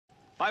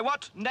By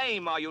what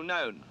name are you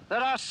known? There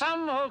are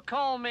some who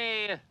call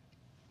me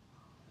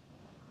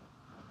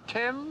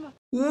Tim.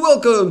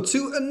 Welcome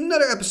to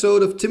another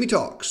episode of Timmy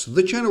Talks,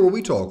 the channel where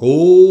we talk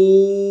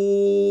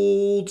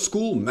old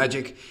school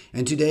magic.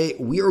 And today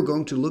we are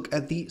going to look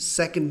at the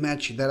second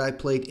match that I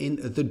played in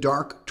the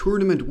Dark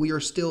tournament. We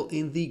are still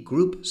in the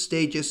group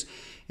stages.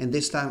 And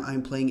this time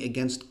I'm playing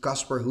against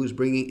Kasper, who is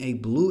bringing a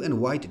blue and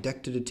white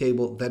deck to the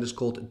table that is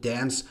called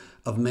Dance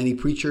of Many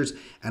Preachers.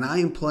 And I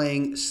am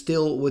playing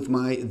still with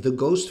the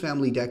Ghost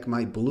family deck,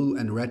 my blue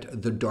and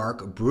red, the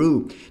Dark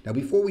Brew. Now,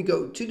 before we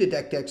go to the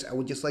decks, I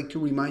would just like to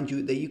remind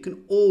you that you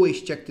can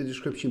always check the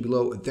description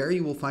below. There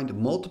you will find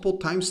multiple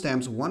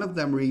timestamps. One of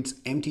them reads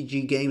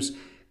MTG Games.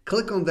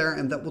 Click on there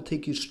and that will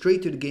take you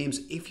straight to the games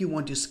if you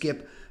want to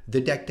skip the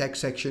deck tech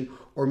section,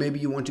 or maybe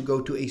you want to go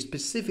to a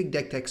specific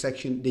deck tech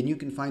section, then you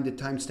can find the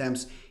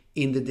timestamps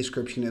in the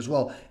description as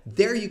well.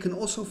 There you can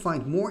also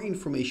find more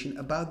information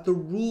about the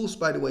rules,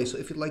 by the way. So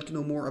if you'd like to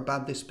know more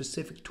about this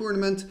specific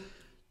tournament,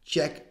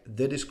 check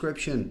the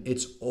description.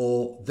 It's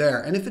all there.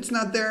 And if it's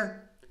not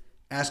there,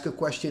 ask a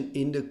question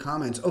in the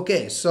comments.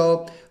 Okay,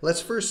 so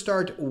let's first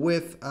start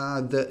with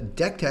the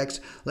deck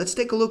techs. Let's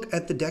take a look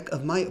at the deck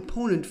of my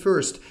opponent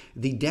first,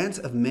 the Dance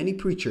of Many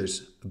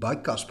Preachers by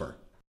Kasper.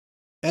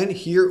 And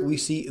here we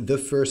see the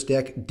first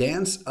deck,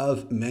 Dance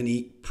of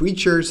Many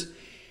Preachers.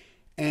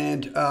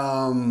 And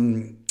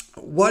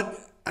what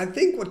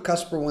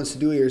Kasper wants to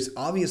do here is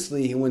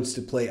obviously he wants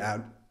to play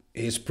out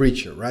his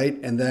Preacher, right?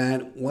 And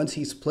then once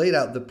he's played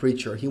out the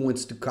Preacher, he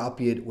wants to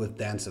copy it with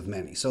Dance of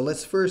Many. So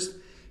let's first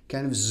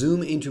kind of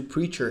zoom into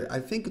Preacher. I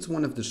think it's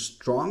one of the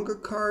stronger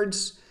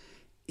cards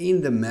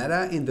in the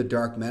meta, in the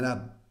Dark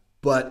meta,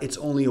 but it's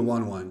only a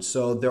 1/1.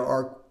 So there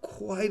are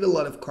quite a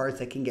lot of cards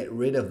that can get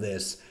rid of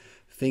this.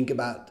 Think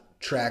about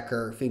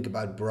Tracker, think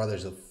about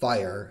Brothers of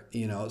Fire,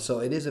 so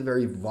it is a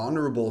very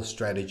vulnerable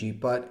strategy,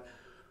 but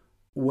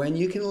when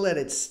you can let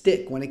it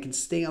stick, when it can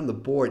stay on the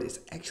board, it's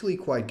actually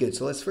quite good.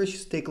 So let's first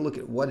just take a look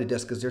at what it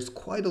does, because there's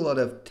quite a lot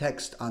of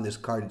text on this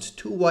card. It's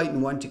 2 white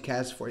and 1 to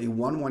cast for a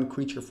 1/1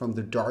 creature from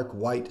the Dark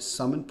White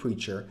Summon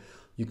Preacher.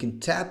 You can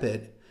tap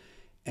it,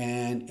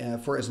 and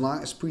for as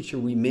long as Preacher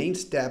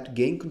remains tapped,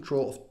 gain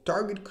control of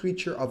target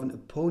creature of an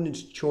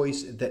opponent's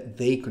choice that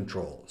they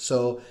control.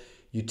 So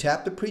you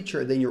tap the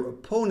Preacher, then your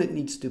opponent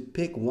needs to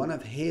pick one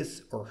of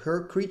his or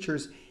her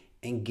creatures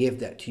and give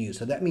that to you.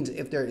 So that means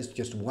if there is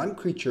just one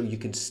creature, you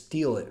can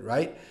steal it,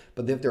 right?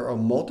 But if there are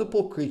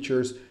multiple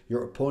creatures,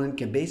 your opponent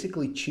can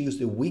basically choose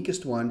the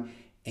weakest one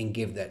and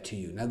give that to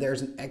you. Now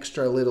there's an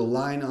extra little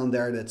line on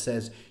there that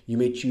says you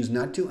may choose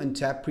not to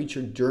untap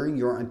Preacher during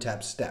your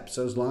untap step.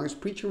 So as long as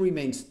Preacher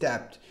remains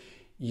tapped,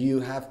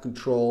 you have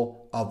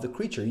control of the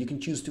creature. You can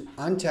choose to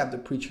untap the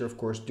Preacher, of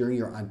course, during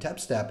your untap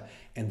step,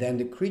 and then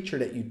the creature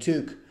that you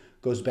took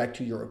goes back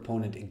to your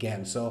opponent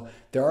again. So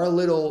there are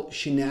little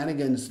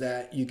shenanigans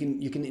that you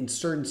can in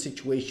certain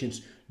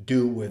situations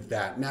do with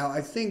that. Now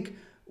I think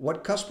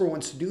what Kasper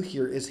wants to do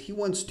here is he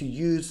wants to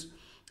use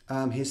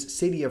his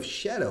City of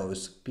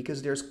Shadows,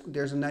 because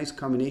there's a nice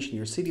combination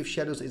here. City of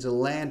Shadows is a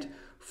land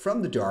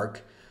from the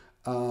Dark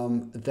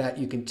that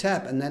you can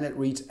tap, and then it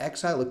reads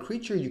exile a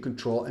creature you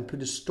control and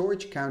put a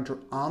storage counter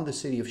on the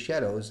City of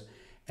Shadows.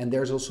 And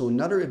there's also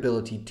another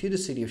ability to the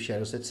City of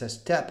Shadows that says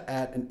tap,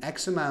 add an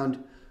X amount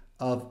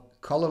of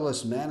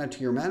colorless mana to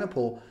your mana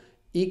pool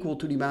equal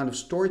to the amount of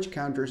storage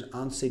counters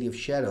on City of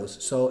Shadows.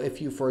 So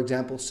if you, for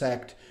example,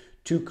 sacked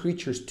 2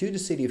 creatures to the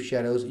City of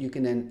Shadows, you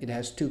can then, it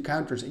has 2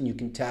 counters and you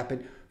can tap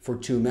it for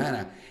 2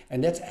 mana.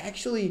 And that's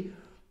actually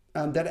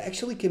that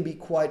actually can be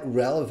quite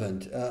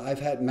relevant. I've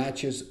had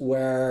matches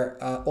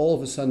where all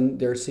of a sudden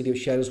their City of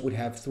Shadows would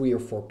have 3 or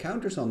 4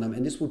 counters on them,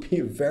 and this would be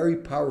a very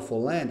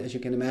powerful land, as you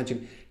can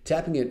imagine,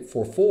 tapping it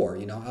for 4,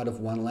 out of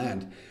 1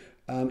 land.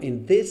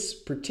 In this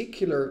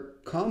particular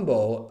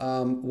combo,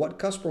 what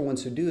Kasper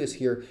wants to do is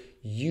here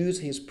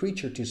use his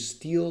Preacher to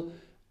steal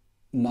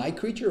my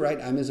creature,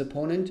 right? I'm his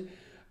opponent.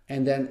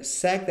 And then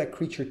sack that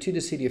creature to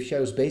the City of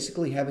Shadows,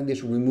 basically having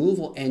this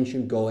removal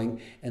engine going,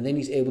 and then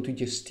he's able to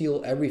just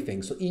steal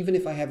everything. So even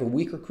if I have a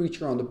weaker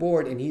creature on the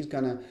board and he's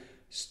gonna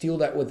steal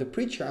that with the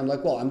Preacher, I'm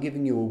like, well, I'm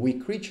giving you a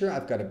weak creature,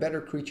 I've got a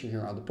better creature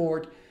here on the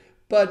board.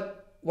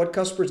 But what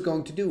Kasper is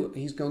going to do,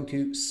 he's going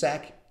to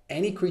sack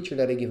any creature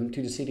that I give him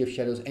to the City of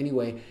Shadows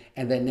anyway,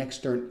 and then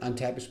next turn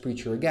untap his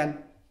Preacher again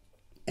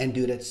and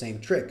do that same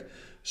trick.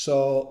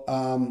 So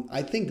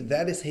I think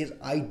that is his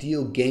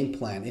ideal game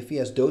plan if he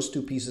has those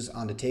 2 pieces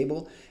on the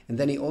table, and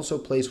then he also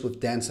plays with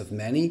Dance of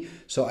Many.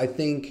 So I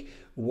think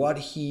what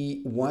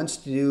he wants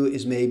to do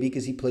is, maybe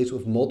because he plays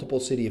with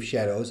multiple City of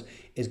Shadows,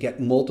 is get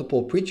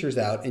multiple Preachers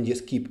out and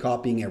just keep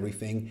copying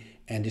everything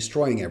and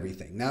destroying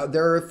everything. Now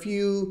there are a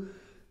few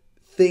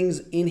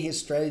things in his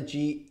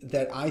strategy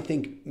that I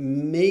think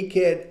make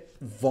it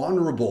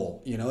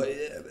vulnerable.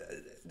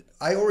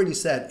 I already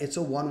said it's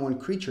a 1/1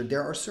 creature.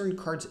 There are certain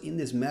cards in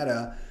this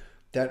meta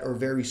that are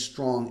very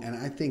strong, and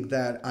I think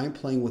that I'm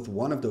playing with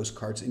one of those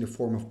cards in the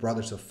form of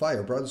Brothers of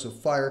Fire. Brothers of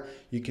Fire,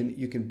 you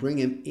can bring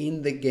him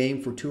in the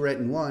game for 2 red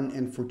and 1,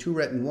 and for 2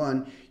 red and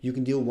 1, you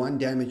can deal 1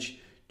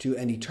 damage to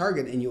any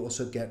target, and you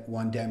also get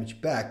 1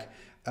 damage back.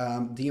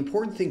 The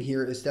important thing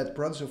here is that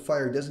Brothers of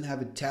Fire doesn't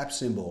have a tap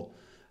symbol.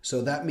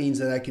 So that means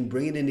that I can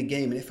bring it in the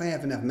game, and if I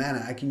have enough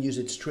mana, I can use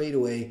it straight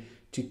away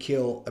to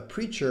kill a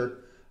Preacher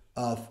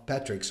of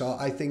Patrick. So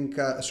I think,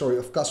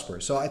 of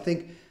Kasper. So I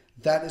think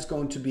that is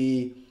going to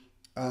be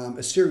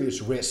a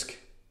serious risk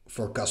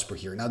for Kasper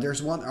here. Now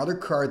there's one other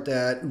card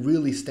that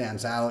really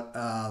stands out.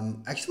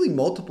 Actually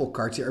multiple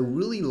cards here. I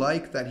really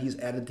like that he's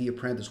added the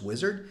Apprentice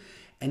Wizard,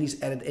 and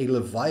he's added a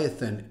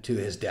Leviathan to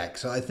his deck.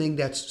 So I think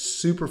that's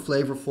super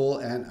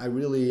flavorful, and I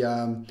really,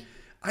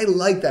 I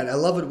like that. I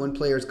love it when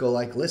players go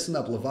like, listen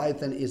up,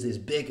 Leviathan is this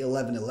big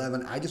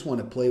 11/11. I just want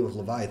to play with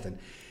Leviathan.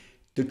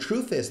 The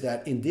truth is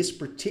that in this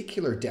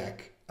particular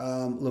deck,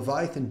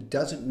 Leviathan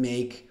doesn't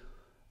make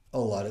a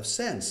lot of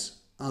sense.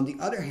 On the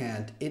other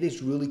hand, it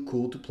is really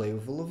cool to play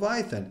with a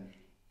Leviathan.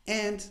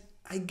 And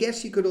I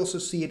guess you could also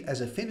see it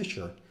as a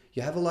finisher.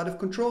 You have a lot of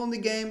control in the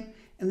game,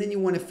 and then you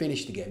want to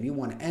finish the game. You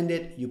want to end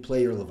it, you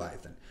play your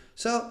Leviathan.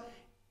 So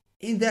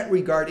in that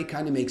regard, it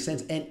kind of makes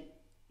sense. And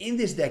in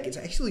this deck, it's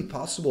actually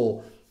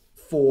possible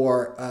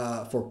for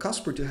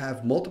Kasper to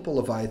have multiple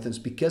Leviathans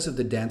because of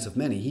the Dance of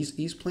Many.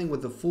 He's playing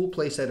with the full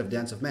playset of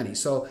Dance of Many.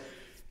 So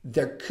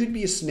there could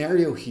be a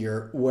scenario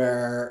here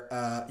where,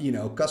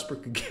 Kasper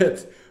could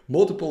get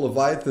multiple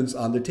Leviathans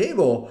on the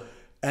table,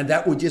 and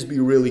that would just be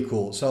really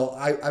cool. So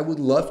I would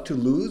love to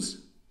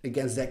lose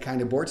against that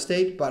kind of board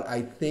state, but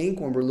I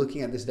think when we're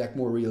looking at this deck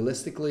more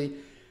realistically,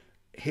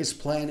 his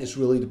plan is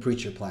really the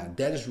Preacher plan.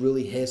 That is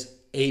really his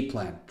A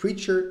plan.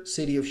 Preacher,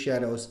 City of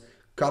Shadows,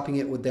 copying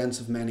it with Dance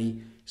of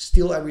Many,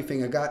 steal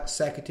everything I got,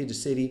 sack it to the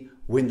city,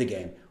 win the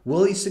game.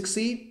 Will he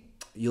succeed?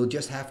 You'll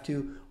just have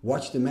to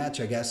watch the match,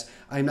 I guess.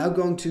 I'm now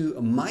going to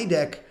my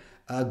deck,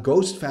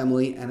 Ghost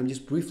Family, and I'm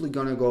just briefly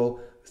going to go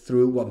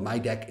through what my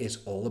deck is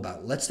all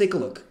about. Let's take a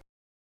look.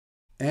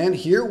 And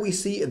here we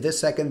see the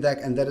second deck,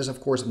 and that is,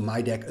 of course,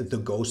 my deck, the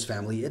Ghost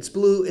Family. It's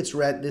blue, it's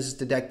red. This is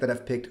the deck that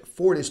I've picked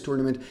for this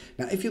tournament.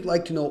 Now, if you'd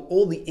like to know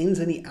all the ins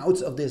and the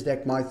outs of this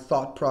deck, my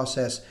thought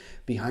process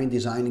behind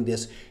designing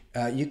this,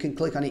 you can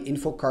click on the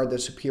info card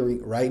that's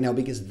appearing right now,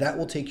 because that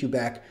will take you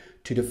back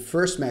to the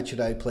first match that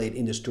I played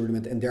in this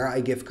tournament. And there I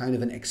give kind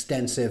of an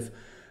extensive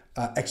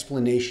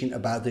explanation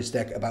about this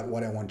deck, about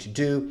what I want to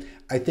do.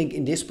 I think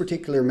in this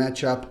particular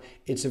matchup,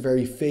 it's a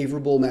very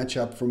favorable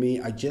matchup for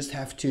me. I just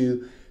have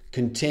to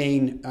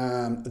contain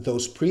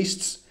those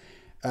priests.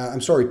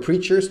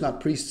 Preachers, not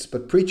priests,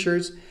 but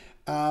preachers.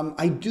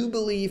 I do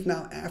believe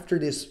now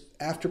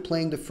after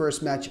playing the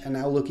first match and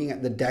now looking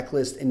at the deck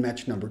list in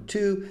match number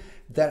 2,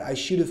 that I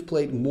should have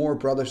played more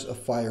Brothers of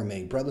Fire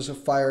main. Brothers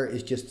of Fire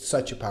is just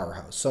such a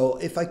powerhouse. So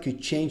if I could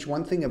change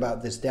one thing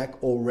about this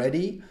deck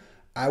already,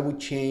 I would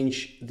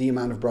change the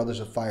amount of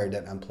Brothers of Fire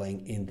that I'm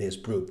playing in this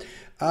brew.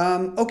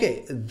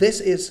 Okay, this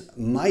is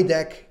my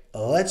deck.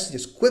 Let's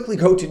just quickly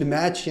go to the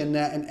match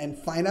and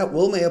find out,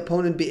 will my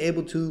opponent be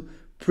able to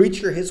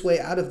Preacher his way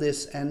out of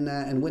this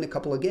and win a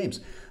couple of games?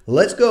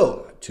 Let's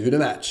go to the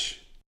match.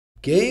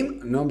 Game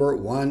number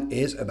 1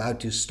 is about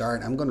to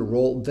start. I'm going to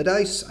roll the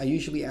dice. I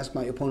usually ask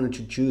my opponent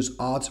to choose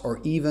odds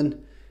or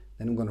even.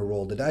 Then I'm going to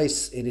roll the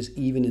dice. It is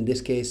even in this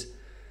case.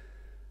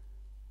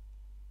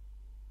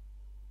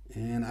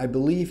 And I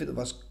believe it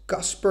was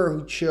Kasper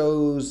who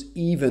chose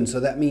even. So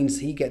that means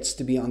he gets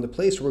to be on the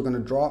play. So we're going to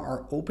draw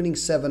our opening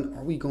 7.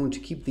 Are we going to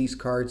keep these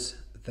cards?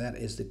 That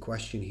is the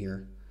question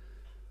here.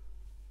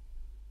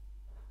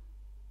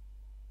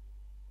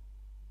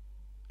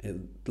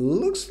 It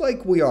looks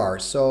like we are.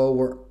 So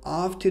we're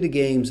off to the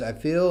games. I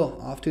feel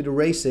off to the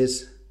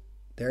races.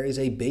 There is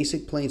a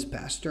basic Plains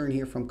pass turn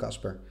here from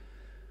Kasper.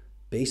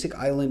 Basic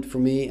island for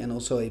me, and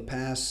also a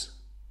pass.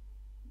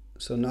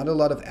 So not a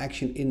lot of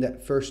action in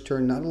that first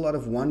turn. Not a lot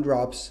of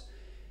 1-drops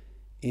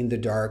in the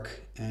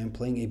dark. And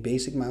playing a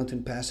basic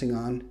mountain, passing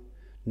on.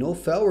 No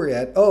Felwar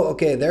yet. Oh,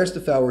 okay, there's the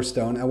Felwar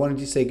Stone. I wanted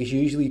to say, because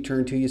usually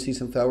turn 2 you see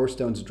some Felwar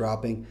Stones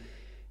dropping.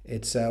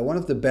 It's one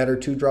of the better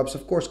 2-drops.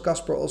 Of course,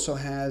 Kasper also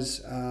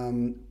has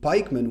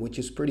Pikeman, which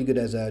is pretty good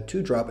as a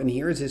 2-drop. And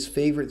here is his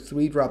favorite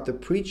 3-drop. The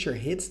Preacher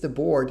hits the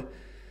board.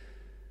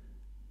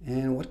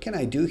 And what can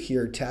I do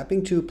here?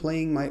 Tapping 2,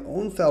 playing my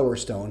own Felwar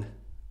Stone.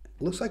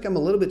 Looks like I'm a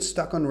little bit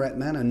stuck on red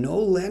mana. No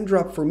land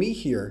drop for me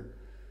here.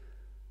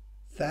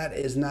 That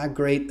is not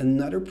great.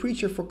 Another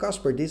Preacher for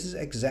Kasper. This is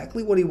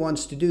exactly what he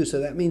wants to do. So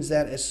that means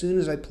that as soon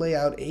as I play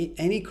out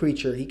any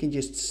creature, he can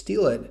just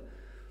steal it.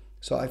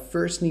 So I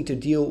first need to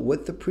deal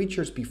with the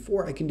Preachers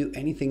before I can do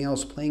anything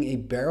else. Playing a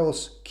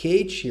Barrel's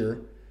Cage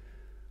here.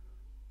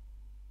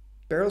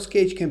 Barrel's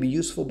Cage can be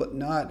useful, but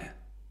not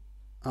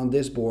on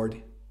this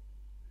board.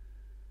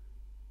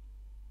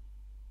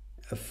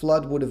 A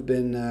Flood would have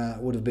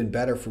been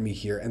better for me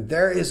here. And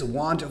there is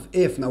Wand of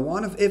Ith. Now,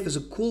 Wand of Ith is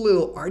a cool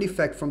little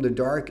artifact from the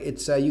dark.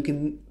 It's you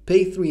can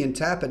pay 3 and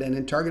tap it, and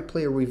then target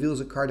player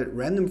reveals a card at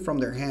random from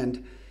their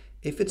hand.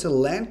 If it's a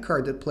land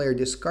card, the player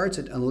discards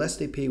it unless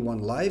they pay 1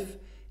 life.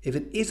 If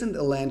it isn't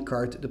a land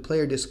card, the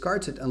player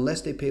discards it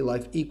unless they pay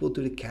life equal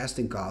to the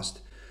casting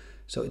cost.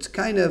 So it's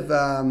kind of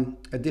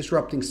a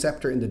disrupting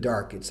scepter in the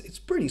dark. It's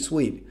pretty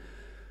sweet.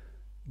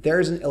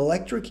 There's an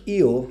electric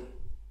eel.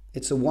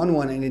 It's a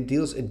 1/1 and it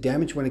deals a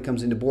damage when it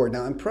comes into board.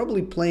 Now I'm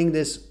probably playing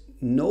this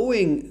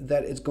knowing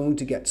that it's going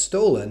to get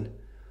stolen.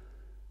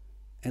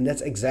 And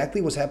that's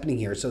exactly what's happening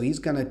here. So he's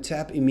going to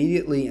tap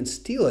immediately and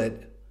steal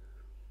it.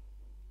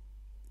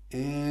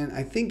 And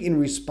I think in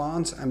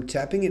response, I'm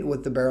tapping it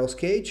with the Barrel's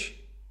Cage.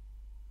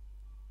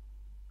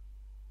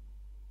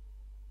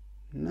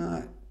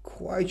 Not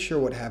quite sure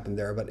what happened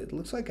there, but it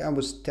looks like I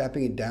was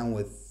tapping it down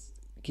with,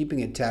 keeping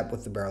it tapped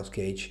with the Barrel's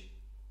Cage.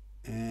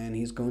 And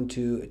he's going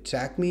to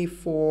attack me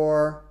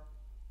for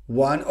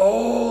 1.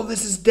 Oh,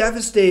 this is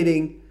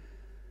devastating.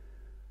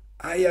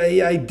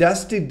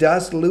 Dust to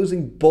dust,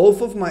 losing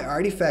both of my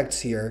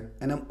artifacts here.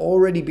 And I'm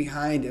already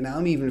behind, and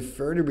I'm even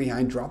further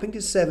behind, dropping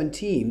to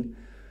 17.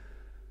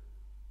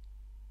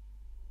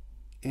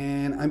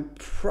 And I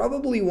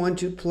probably want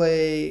to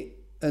play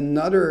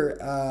another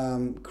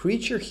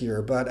creature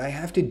here, but I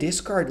have to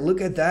discard.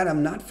 Look at that,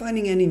 I'm not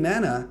finding any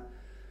mana.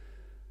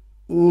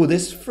 Ooh,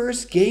 this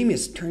first game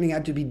is turning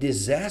out to be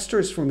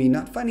disastrous for me,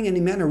 not finding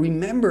any mana.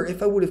 Remember,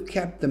 if I would have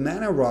kept the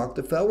mana rock,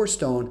 the Felwar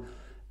Stone,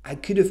 I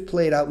could have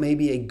played out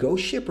maybe a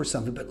ghost ship or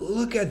something, but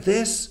look at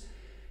this.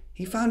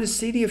 He found a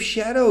City of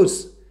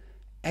Shadows,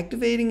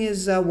 activating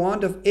his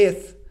Wand of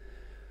Ith.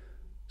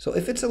 So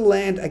if it's a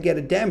land, I get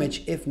a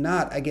damage. If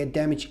not, I get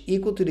damage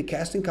equal to the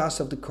casting cost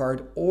of the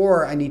card,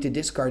 or I need to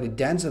discard a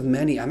Dance of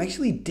Many. I'm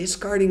actually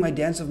discarding my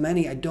Dance of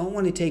Many. I don't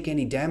want to take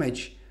any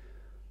damage.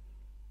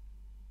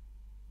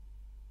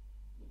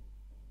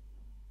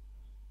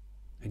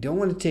 I don't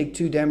want to take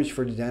 2 damage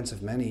for the Dance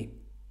of Many.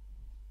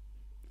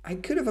 I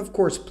could have, of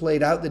course,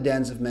 played out the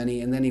Dance of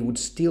Many and then he would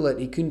steal it.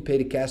 He couldn't pay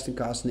the casting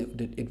cost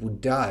and it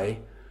would die.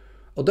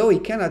 Although he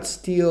cannot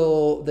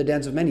steal the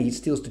Dance of Many, he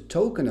steals the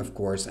token, of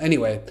course.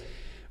 Anyway,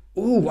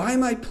 ooh, why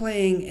am I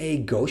playing a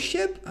ghost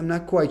ship? I'm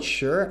not quite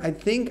sure. I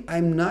think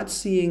I'm not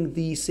seeing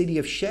the City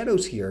of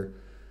Shadows here.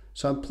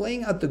 So I'm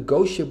playing out the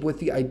ghost ship with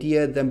the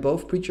idea that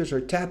both creatures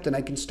are tapped and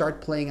I can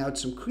start playing out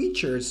some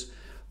creatures.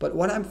 But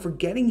what I'm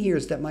forgetting here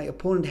is that my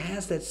opponent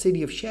has that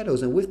City of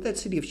Shadows, and with that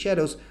City of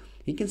Shadows,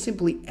 he can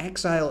simply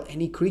exile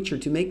any creature.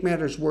 To make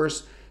matters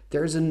worse,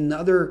 there's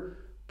another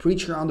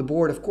creature on the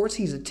board. Of course,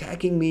 he's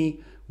attacking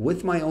me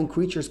with my own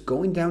creatures,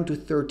 going down to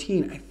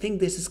 13. I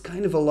think this is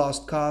kind of a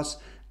lost cause.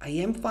 I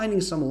am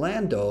finding some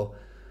land, though.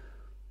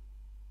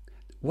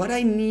 What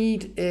I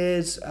need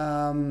is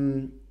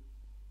that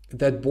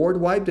board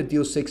wipe that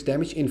deals 6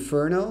 damage,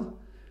 Inferno.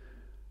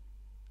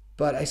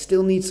 But I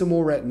still need some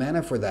more red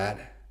mana for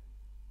that.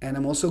 And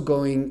I'm also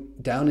going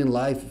down in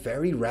life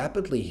very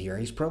rapidly here.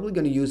 He's probably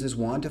going to use his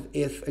Wand of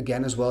Ith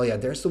again as well. Yeah,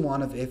 there's the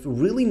Wand of Ith.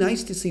 Really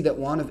nice to see that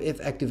Wand of Ith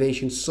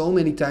activation so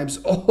many times.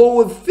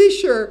 Oh, a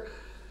Fissure!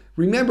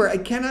 Remember, I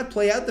cannot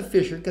play out the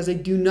Fissure because I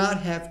do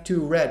not have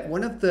 2 red.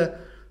 One of the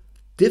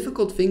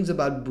difficult things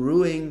about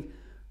brewing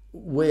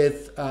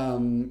with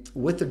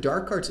the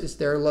dark cards is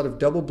there are a lot of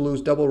double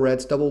blues, double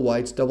reds, double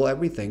whites, double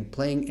everything.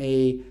 Playing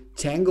a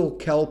Tangle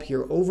Kelp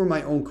here over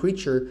my own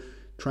creature,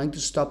 trying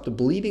to stop the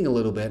bleeding a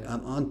little bit.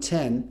 I'm on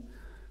 10.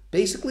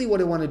 Basically what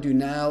I want to do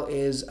now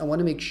is I want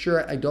to make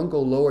sure I don't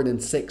go lower than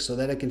 6 so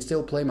that I can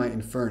still play my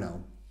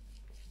Inferno.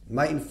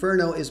 My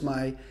Inferno is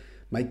my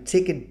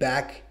ticket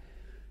back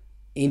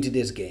into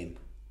this game.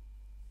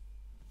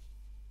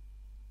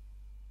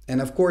 And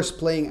of course,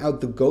 playing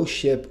out the ghost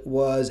ship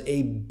was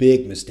a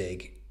big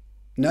mistake.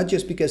 Not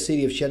just because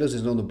City of Shadows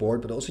is on the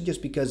board, but also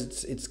just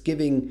because it's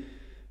giving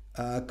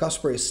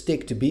Kasper a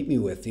stick to beat me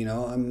with, you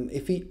know.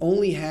 If he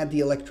only had the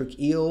electric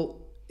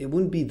eel, it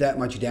wouldn't be that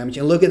much damage.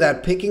 And look at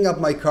that, picking up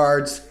my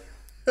cards.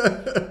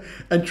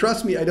 And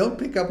trust me, I don't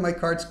pick up my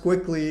cards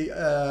quickly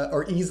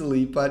or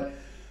easily, but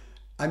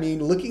I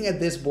mean, looking at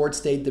this board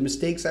state, the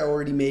mistakes I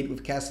already made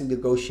with casting the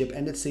ghost ship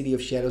and the City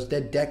of Shadows,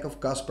 that deck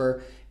of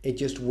Kasper, it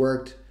just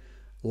worked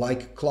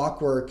like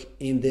clockwork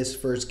in this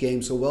first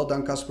game. So well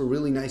done, Kasper.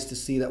 Really nice to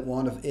see that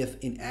Wand of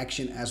Ith in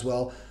action as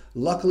well.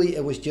 Luckily,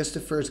 it was just the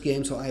first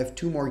game, so I have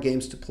 2 more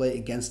games to play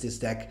against this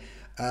deck.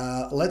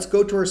 Let's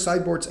go to our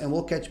sideboards and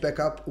we'll catch back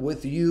up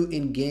with you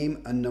in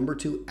game number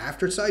 2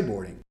 after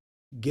sideboarding.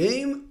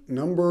 Game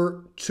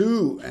number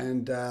 2,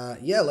 and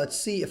yeah, let's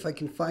see if I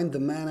can find the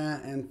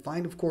mana and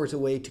find, of course, a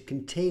way to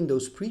contain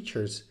those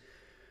creatures.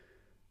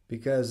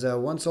 Because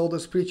once all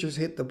those creatures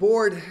hit the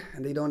board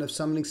and they don't have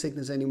summoning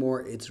sickness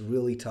anymore, it's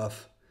really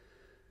tough.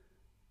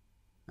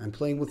 I'm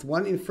playing with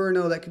 1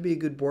 Inferno. That could be a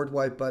good board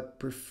wipe, but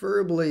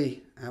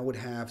preferably I would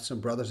have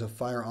some Brothers of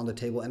Fire on the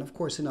table and of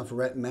course enough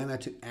red mana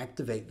to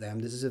activate them.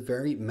 This is a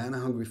very mana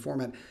hungry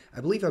format.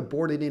 I believe I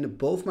boarded in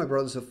both my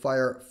Brothers of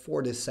Fire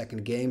for this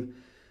second game,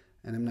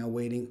 and I'm now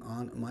waiting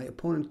on my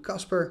opponent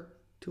Kasper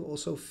to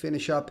also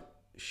finish up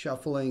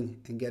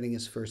shuffling and getting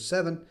his first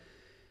 7.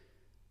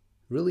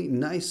 Really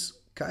nice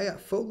Kaya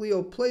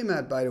Foglio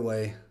playmat, by the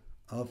way,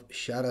 of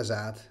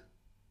Shadowzad.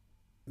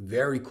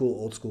 Very cool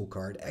old school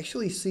card.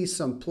 Actually see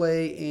some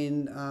play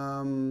in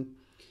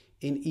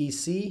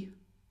EC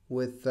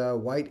with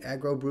white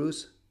aggro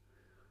brews.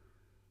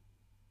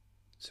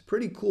 It's a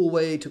pretty cool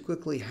way to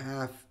quickly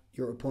halve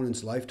your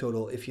opponent's life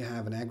total if you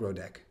have an aggro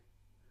deck.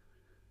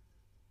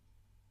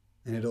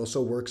 And it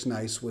also works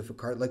nice with a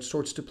card like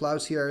Swords to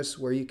Plowshares,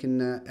 where you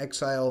can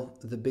exile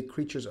the big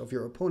creatures of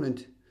your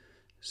opponent.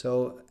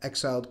 So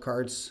exiled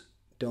cards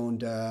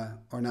don't are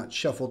not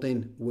shuffled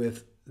in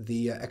with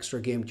the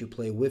extra game that you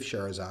play with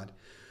Charizard.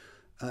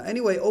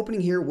 Anyway,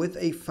 opening here with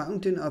a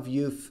Fountain of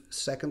Youth,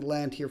 second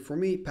land here for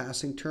me,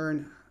 passing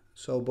turn.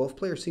 So both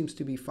players seems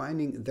to be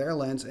finding their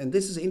lands. And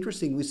this is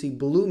interesting. We see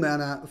blue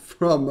mana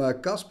from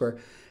Kasper.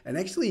 And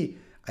actually,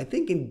 I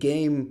think in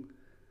game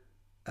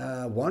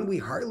 1, we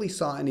hardly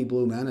saw any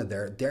blue mana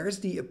there. There's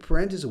the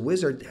Apprentice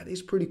Wizard. That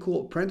is pretty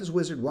cool. Apprentice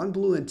Wizard, 1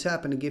 blue and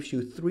tap, and it gives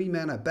you 3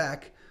 mana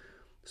back.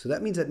 So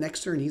that means that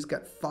next turn he's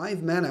got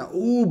 5 mana.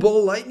 Ooh,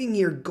 Ball Lightning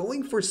here,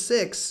 going for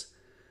 6.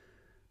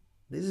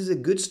 This is a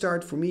good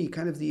start for me,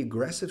 kind of the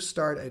aggressive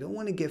start. I don't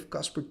want to give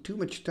Kasper too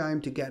much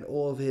time to get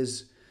all of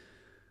his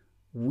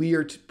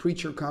weird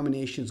Preacher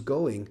combinations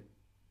going.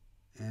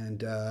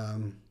 And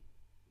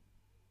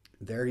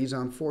there he's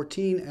on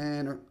 14,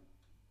 and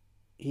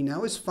he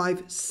now has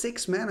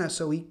 5-6 mana,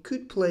 so he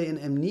could play an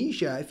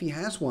Amnesia if he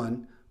has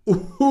one.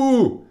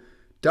 Ooh!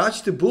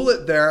 Dodged the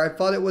bullet there. I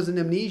thought it was an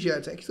Amnesia.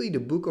 It's actually the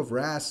Book of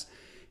Wrath.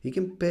 He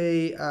can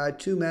pay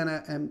 2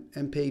 mana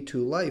and pay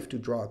 2 life to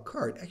draw a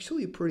card.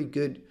 Actually a pretty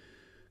good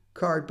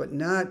card, but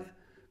not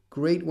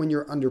great when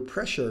you're under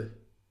pressure.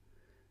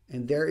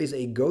 And there is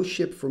a Ghost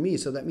Ship for me,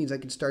 so that means I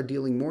can start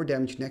dealing more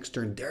damage next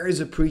turn. There is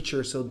a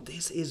Preacher, so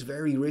this is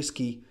very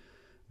risky.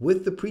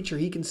 With the Preacher,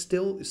 he can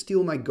still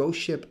steal my Ghost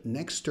Ship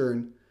next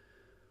turn.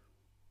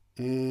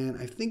 And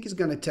I think he's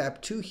going to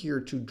tap 2 here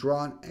to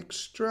draw an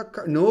extra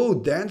card. No,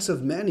 Dance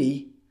of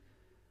Many.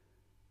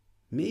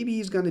 Maybe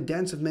he's going to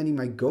Dance of Many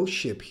my Ghost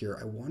Ship here.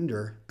 I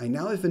wonder. I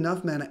now have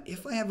enough mana.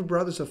 If I have a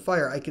Brothers of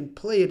Fire, I can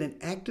play it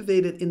and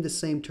activate it in the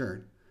same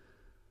turn.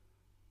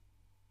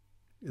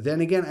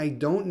 Then again, I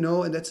don't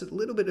know, and that's a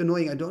little bit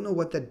annoying. I don't know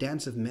what that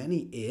Dance of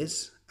Many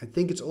is. I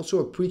think it's also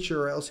a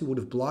Preacher, or else he would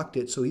have blocked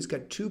it. So he's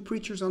got 2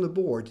 Preachers on the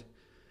board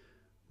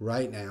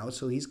right now.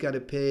 So he's got to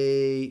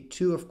pay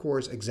 2, of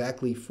course,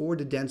 exactly for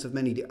the Dance of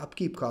Many, the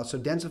upkeep cost. So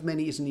Dance of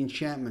Many is an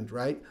enchantment,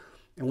 right?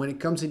 And when it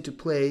comes into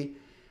play,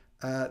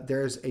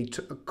 there's a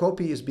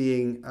copy is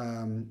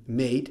being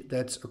made.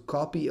 That's a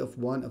copy of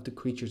one of the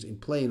creatures in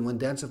play. And when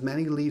Dance of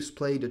Many leaves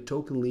play, the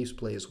token leaves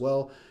play as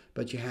well.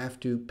 But you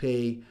have to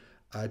pay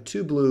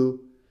 2 blue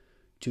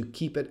to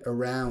keep it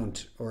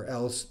around, or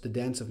else the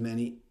Dance of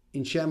Many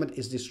enchantment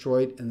is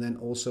destroyed, and then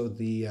also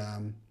the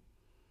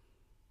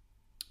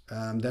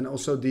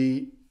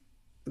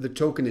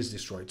token is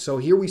destroyed. So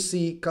here we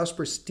see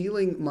Kasper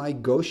stealing my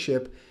Ghost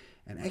Ship,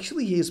 and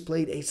actually he has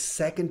played a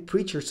second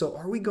Preacher. So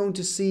are we going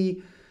to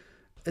see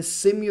a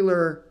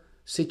similar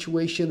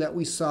situation that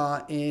we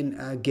saw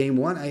in game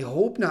 1? I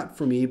hope not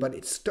for me, but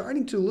it's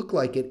starting to look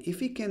like it. If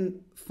he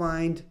can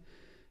find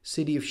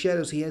City of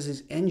Shadows, he has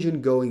his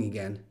engine going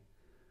again.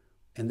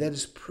 And that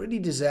is pretty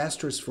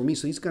disastrous for me.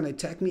 So he's going to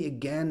attack me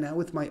again, now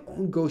with my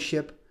own Ghost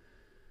Ship.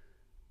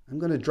 I'm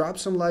going to drop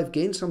some life,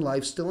 gain some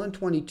life, still on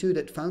 22.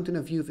 That Fountain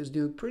of Youth is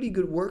doing pretty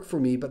good work for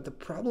me. But the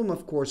problem,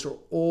 of course, are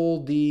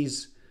all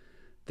these.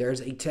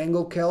 There's a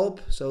Tangle Kelp,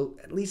 so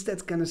at least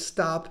that's going to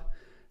stop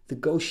the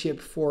Ghost Ship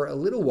for a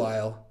little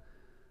while.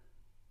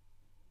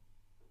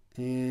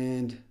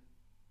 And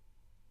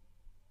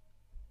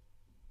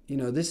you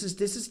know, this is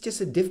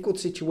just a difficult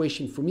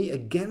situation for me.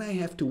 Again, I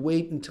have to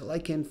wait until I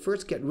can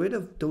first get rid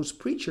of those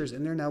Preachers,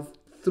 and there are now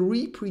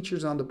 3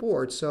 Preachers on the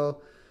board,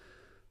 so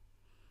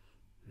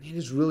it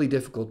is really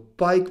difficult.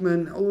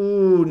 Pikeman,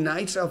 oh,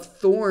 Knights of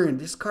Thorn.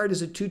 This card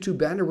is a 2/2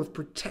 banner with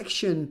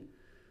protection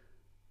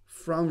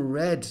from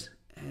red,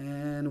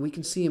 and we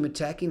can see him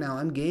attacking now.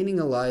 I'm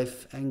gaining a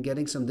life and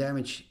getting some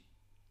damage,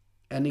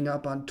 ending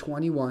up on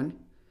 21.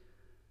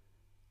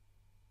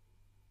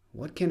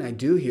 What can I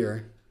do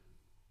here?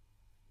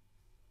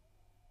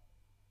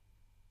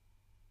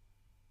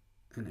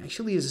 And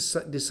actually is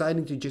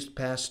deciding to just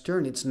pass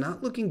turn. It's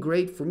not looking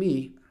great for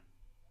me.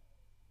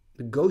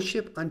 The Ghost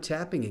Ship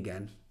untapping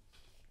again.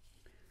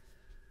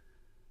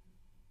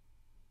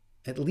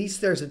 At least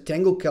there's a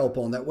Tangle Kelp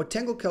on that. What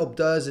Tangle Kelp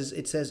does is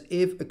it says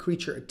if a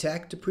creature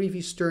attacked the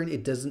previous turn,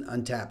 it doesn't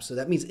untap. So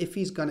that means if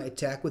he's going to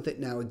attack with it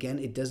now again,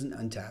 it doesn't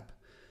untap.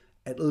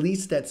 At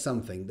least that's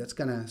something. That's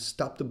going to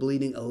stop the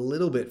bleeding a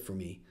little bit for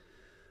me.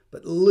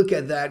 But look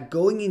at that.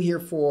 Going in here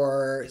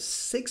for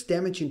 6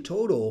 damage in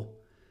total.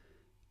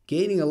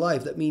 Gaining a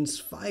life, that means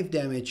 5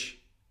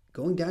 damage,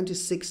 going down to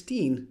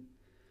 16.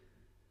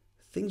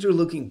 Things are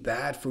looking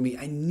bad for me.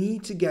 I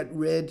need to get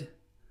rid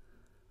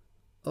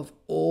of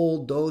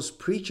all those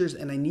Preachers,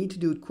 and I need to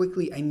do it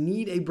quickly. I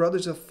need a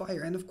Brothers of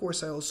Fire, and of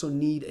course I also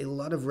need a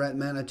lot of red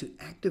mana to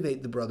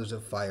activate the Brothers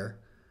of Fire.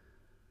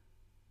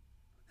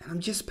 And I'm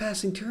just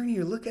passing turn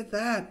here. Look at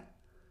that.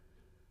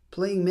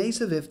 Playing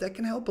Maze of Ith, that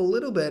can help a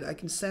little bit. I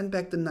can send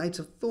back the Knights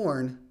of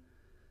Thorn.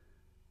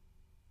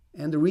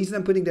 And the reason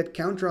I'm putting that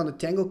counter on the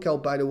Tangle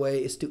Kelp, by the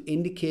way, is to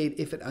indicate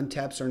if it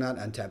untaps or not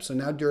untaps. So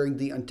now during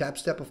the untap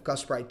step of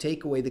Kasper, I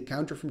take away the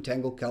counter from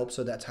Tangle Kelp,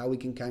 so that's how we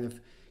can kind of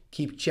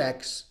keep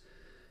checks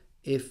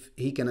if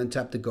he can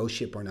untap the Ghost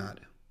Ship or not.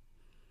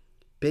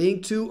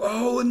 Paying 2.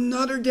 Oh,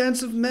 another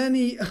Dance of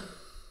Many.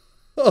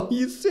 Oh,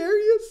 you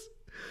serious?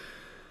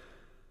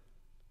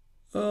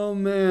 Oh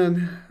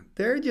man,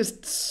 there are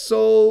just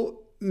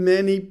so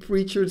many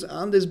preachers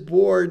on this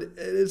board. It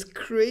is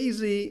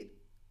crazy.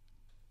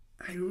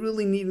 I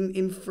really need an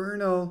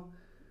Inferno.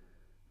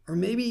 Or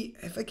maybe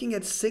if I can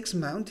get 6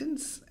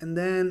 mountains and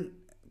then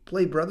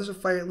play Brothers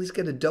of Fire, at least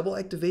get a double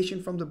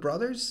activation from the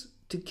brothers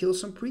to kill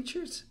some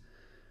preachers.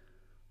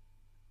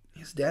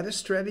 Is that a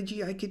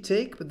strategy I could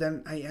take? But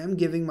then I am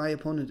giving my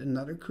opponent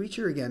another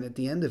creature again at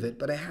the end of it.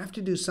 But I have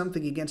to do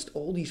something against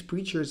all these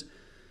preachers.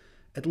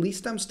 At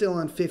least I'm still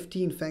on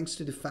 15 thanks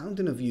to the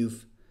Fountain of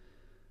Youth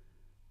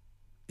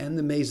and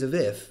the Maze of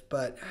Ith.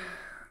 But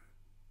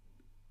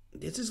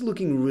this is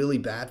looking really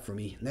bad for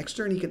me. Next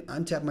turn he can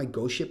untap my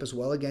Ghost Ship as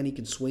well again. He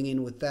can swing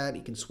in with that.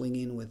 He can swing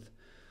in with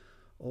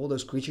all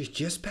those creatures.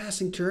 Just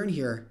passing turn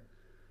here.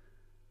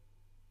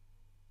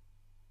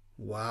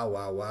 Wow,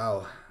 wow,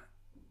 wow.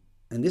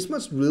 And this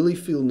must really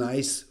feel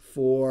nice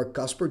for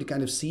Kasper to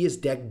kind of see his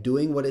deck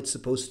doing what it's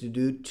supposed to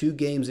do 2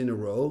 games in a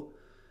row.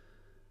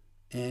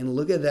 And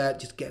look at that,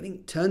 just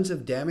getting tons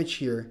of damage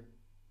here.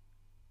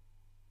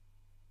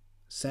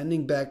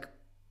 Sending back,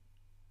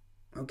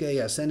 okay,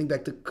 yeah, sending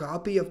back the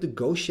copy of the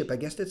Ghost Ship. I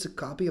guess that's a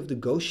copy of the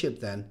Ghost Ship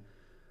then.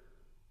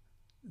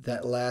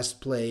 That last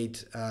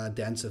played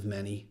Dance of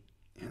Many.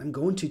 And I'm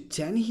going to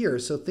 10 here,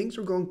 so things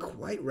are going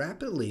quite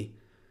rapidly.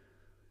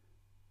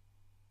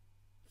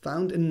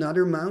 Found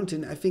another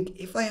mountain. I think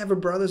if I have a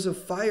Brothers of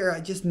Fire, I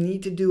just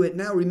need to do it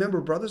now.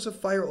 Remember, Brothers of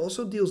Fire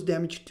also deals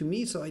damage to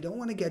me, so I don't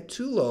want to get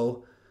too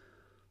low.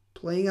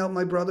 Playing out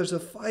my Brothers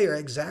of Fire,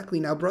 exactly.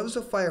 Now, Brothers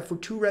of Fire, for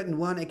 2 red and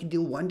 1, I can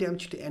deal 1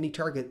 damage to any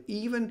target.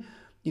 Even,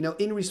 you know,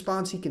 in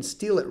response, he can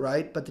steal it,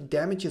 right? But the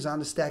damage is on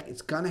the stack.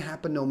 It's going to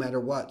happen no matter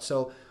what.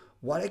 So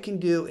what I can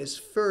do is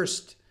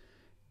first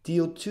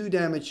deal 2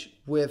 damage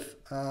with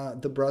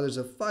the Brothers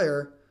of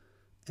Fire,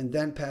 and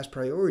then pass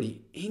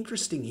priority.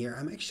 Interesting here.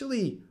 I'm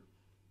actually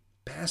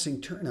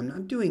passing turn. I'm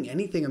not doing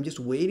anything. I'm just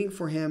waiting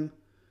for him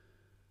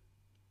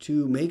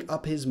to make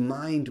up his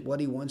mind what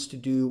he wants to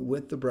do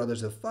with the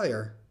Brothers of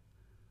Fire.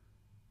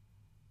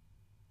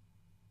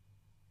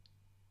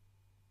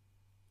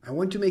 I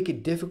want to make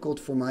it difficult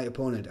for my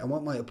opponent. I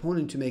want my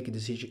opponent to make a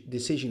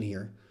decision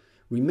here.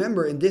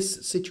 Remember, in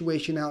this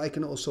situation now, I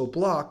can also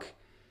block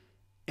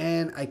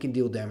and I can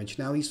deal damage.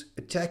 Now he's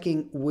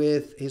attacking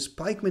with his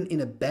pikemen in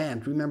a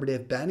band. Remember, they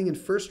have banding and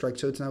first strike,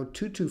 so it's now a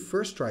 2/2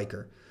 first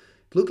striker.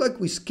 It looked like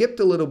we skipped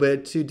a little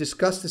bit to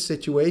discuss the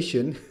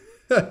situation.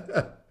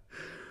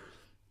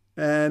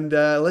 And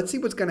let's see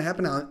what's going to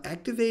happen now. I'm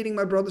activating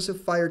my Brothers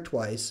of Fire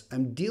twice.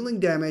 I'm dealing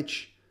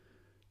damage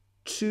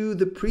to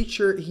the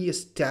Preacher. He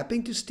is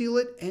tapping to steal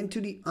it, and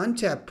to the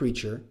untapped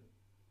Preacher.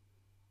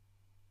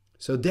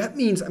 So that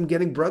means I'm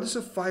getting Brothers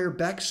of Fire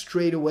back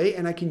straight away,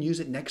 and I can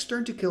use it next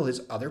turn to kill his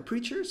other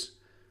Preachers?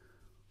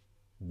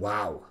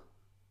 Wow.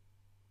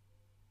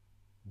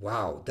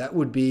 Wow, that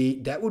would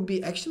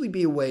actually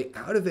be a way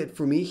out of it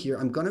for me here.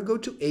 I'm going to go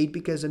to 8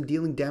 because I'm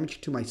dealing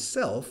damage to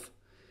myself.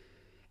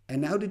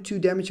 And now the 2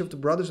 damage of the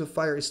Brothers of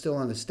Fire is still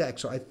on the stack.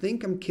 So I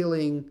think I'm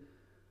killing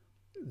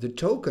the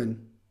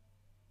token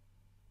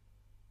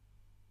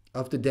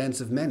of the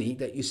Dance of Many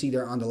that you see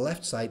there on the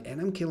left side,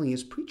 and I'm killing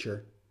his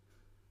Preacher.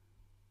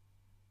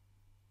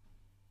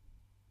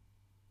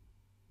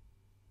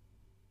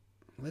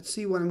 Let's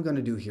see what I'm going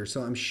to do here.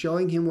 So I'm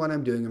showing him what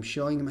I'm doing. I'm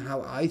showing him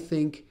how I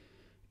think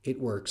it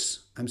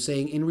works. I'm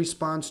saying in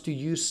response to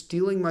you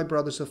stealing my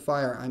Brothers of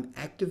Fire, I'm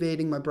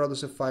activating my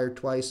Brothers of Fire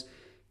twice,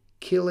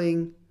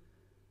 killing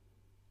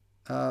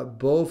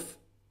both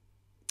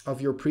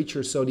of your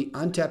Preachers. So the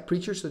untapped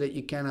Preacher, so that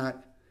you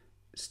cannot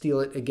steal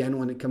it again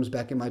when it comes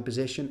back in my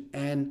position,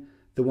 and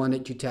the one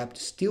that you tap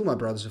to steal my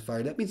Brothers of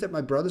Fire. That means that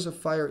my Brothers of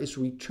Fire is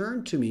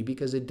returned to me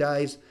because it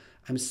dies.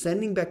 I'm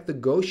sending back the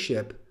Ghost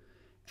Ship,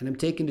 and I'm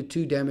taking the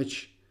 2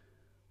 damage.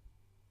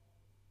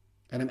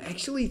 And I'm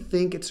actually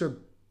think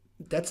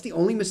that's the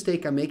only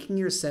mistake I'm making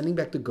here, is sending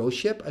back the Ghost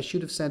Ship. I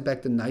should have sent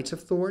back the Knights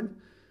of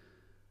Thorn,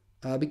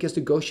 because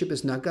the Ghost Ship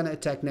is not going to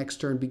attack next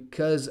turn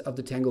because of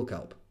the Tangle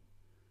Kelp.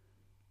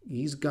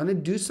 He's going to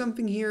do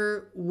something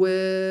here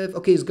with...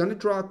 Okay, he's going to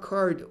draw a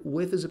card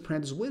with his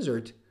Apprentice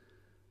Wizard.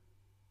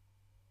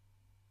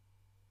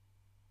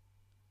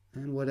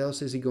 And what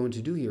else is he going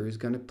to do here? He's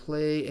going to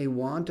play a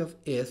Wand of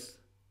Ith.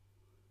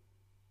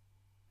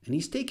 And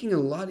he's taking a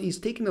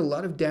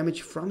lot of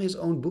damage from his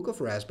own Book of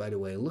Wrath, by the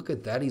way. Look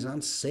at that, he's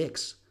on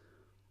 6.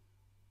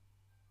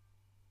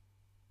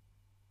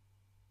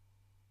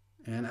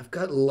 And I've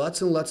got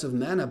lots and lots of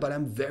mana, but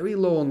I'm very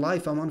low on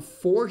life. I'm on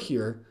 4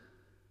 here.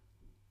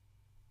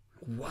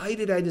 Why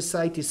did I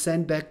decide to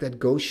send back that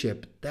Ghost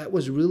Ship? That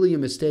was really a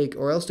mistake,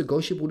 or else the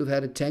Ghost Ship would have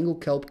had a Tangle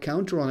Kelp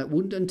counter on it,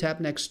 wouldn't untap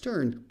next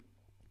turn.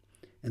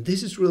 And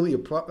this is really a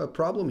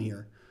problem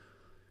here.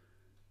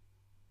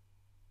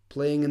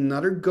 Playing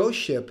another Ghost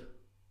Ship.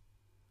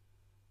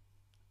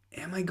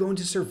 Am I going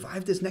to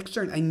survive this next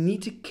turn? I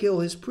need to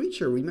kill his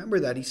Preacher. Remember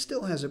that. He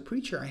still has a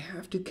Preacher. I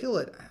have to kill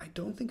it. I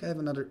don't think I have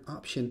another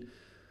option.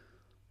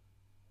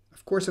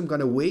 Of course, I'm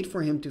going to wait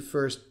for him to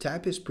first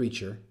tap his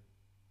Preacher.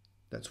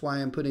 That's why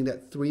I'm putting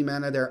that 3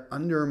 mana there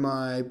under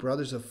my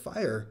Brothers of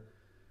Fire.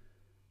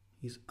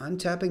 He's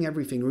untapping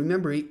everything.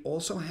 Remember, he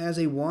also has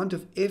a Wand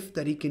of Ith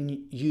that he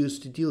can use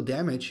to deal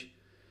damage.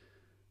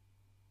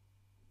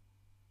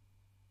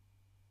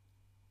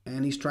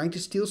 And he's trying to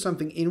steal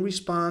something. In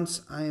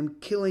response, I am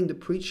killing the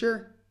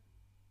Preacher.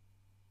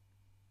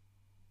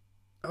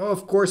 Oh,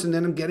 of course, and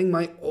then I'm getting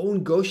my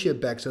own Ghost Ship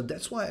back. So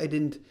that's why I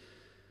didn't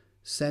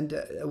send...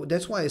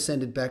 that's why I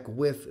sent it back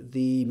with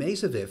the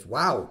Maze of Ith.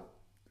 Wow,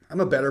 I'm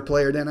a better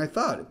player than I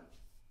thought.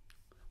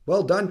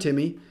 Well done,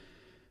 Timmy.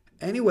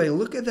 Anyway,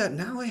 look at that.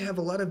 Now I have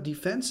a lot of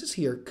defenses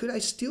here. Could I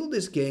steal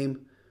this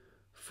game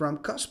from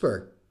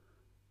Kasper?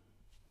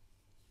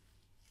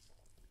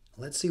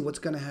 Let's see what's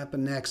going to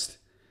happen next.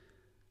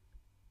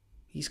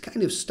 He's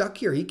kind of stuck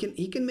here. He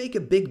can make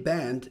a big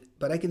band,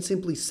 but I can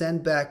simply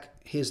send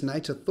back his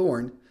Knights of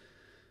Thorn,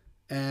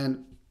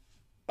 and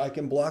I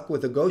can block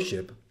with a Ghost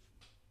Ship.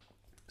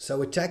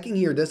 So attacking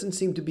here doesn't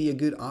seem to be a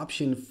good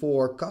option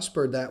for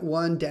Kasper. That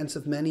one Dance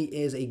of Many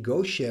is a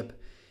Ghost Ship.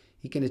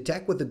 He can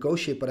attack with the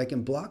Ghost Ship, but I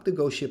can block the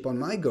Ghost Ship on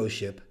my Ghost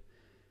Ship.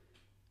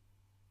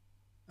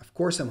 Of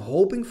course, I'm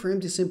hoping for him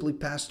to simply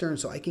pass turn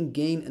so I can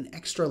gain an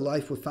extra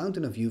life with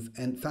Fountain of Youth.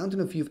 And Fountain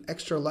of Youth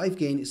extra life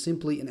gain is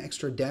simply an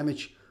extra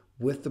damage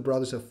with the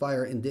Brothers of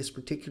Fire. In this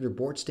particular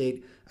board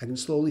state, I can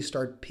slowly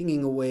start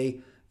pinging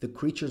away the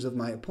creatures of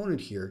my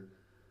opponent here.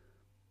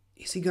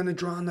 Is he going to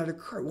draw another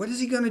card? What is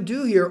he going to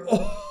do here?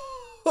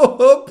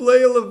 Oh,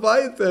 play a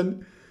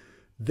Leviathan.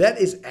 That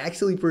is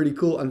actually pretty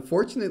cool.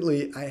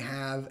 Unfortunately, I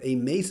have a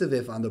Maze of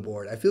Ith on the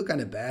board. I feel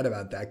kind of bad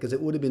about that because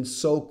it would have been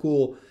so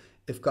cool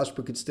if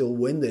Kasper could still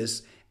win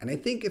this. And I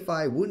think if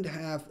I wouldn't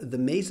have the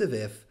Maze of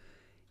Ith,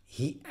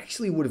 he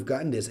actually would have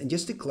gotten this. And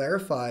just to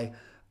clarify,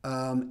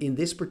 in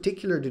this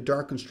particular, the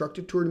Dark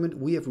Constructed tournament,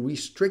 we have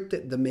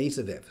restricted the Maze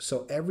of Ith.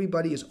 So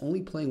everybody is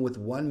only playing with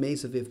one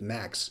Maze of Ith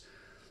max.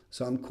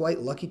 So I'm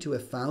quite lucky to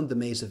have found the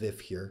Maze of Ith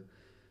here.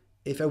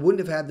 If I wouldn't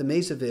have had the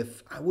Maze of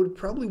Ith, I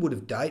probably would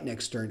have died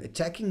next turn.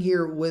 Attacking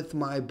here with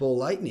my Bull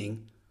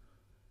Lightning.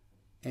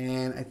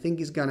 And I think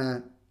he's going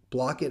to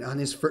block it on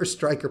his first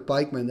Striker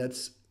Pikeman.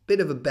 That's a bit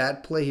of a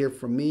bad play here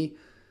from me.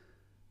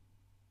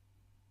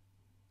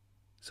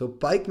 So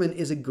Pikeman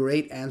is a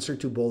great answer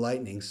to Bull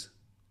Lightnings.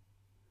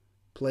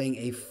 Playing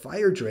a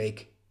Fire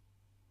Drake.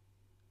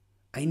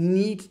 I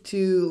need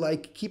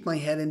to keep my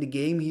head in the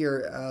game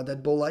here.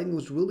 That Bull Lightning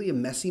was really a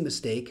messy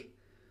mistake.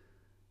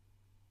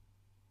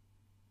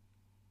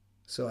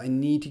 So I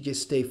need to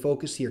just stay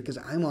focused here because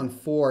I'm on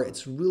 4.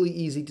 It's really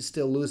easy to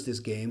still lose this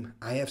game.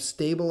 I have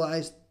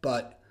stabilized,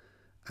 but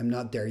I'm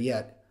not there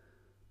yet.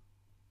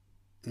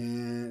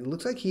 And it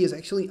looks like he is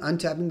actually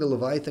untapping the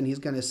Leviathan. He's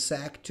going to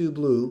sack 2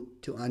 blue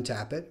to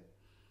untap it.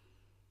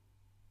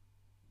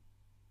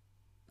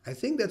 I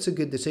think that's a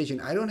good decision.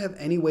 I don't have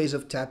any ways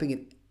of tapping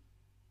it.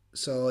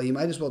 So he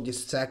might as well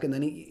just sack, and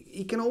then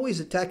he can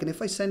always attack. And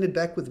if I send it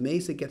back with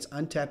Mace, it gets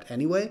untapped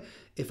anyway.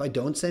 If I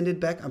don't send it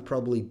back, I'm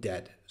probably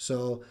dead.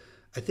 So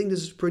I think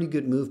this is a pretty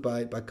good move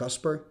by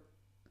Kasper.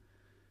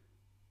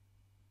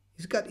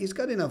 He's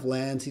got enough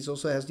lands. He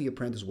also has the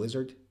Apprentice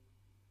Wizard.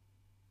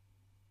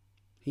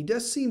 He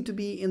does seem to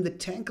be in the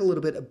tank a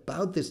little bit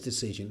about this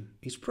decision.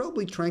 He's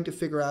probably trying to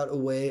figure out a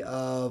way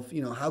of,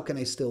 how can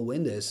I still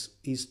win this?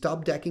 He's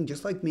top decking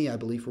just like me, I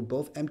believe. We're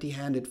both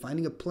empty-handed,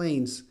 finding a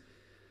Plains.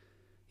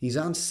 He's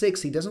on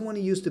 6. He doesn't want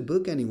to use the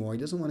book anymore. He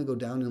doesn't want to go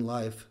down in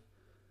life.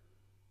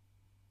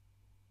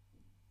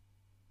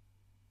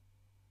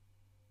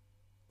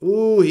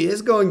 Ooh, he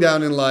is going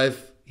down in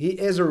life. He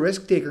is a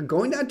risk taker.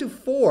 Going down to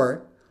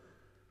 4.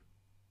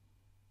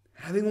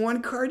 Having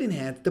 1 card in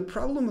hand. The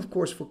problem, of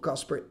course, for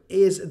Kasper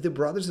is the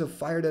Brothers of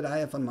Fire that I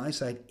have on my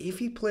side. If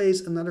he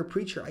plays another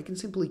Preacher, I can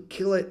simply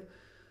kill it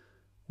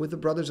with the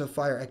Brothers of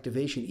Fire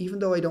activation. Even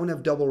though I don't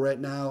have double red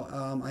now,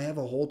 I have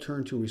a whole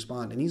turn to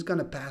respond. And he's going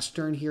to pass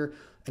turn here.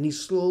 And he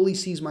slowly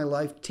sees my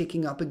life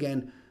ticking up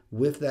again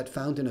with that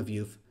Fountain of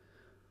Youth.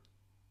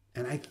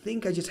 And I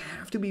think I just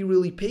have to be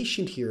really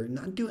patient here.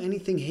 Not do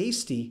anything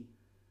hasty.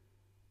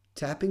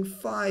 Tapping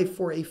 5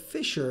 for a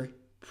Fisher.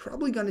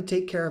 Probably going to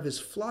take care of his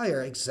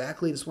flyer.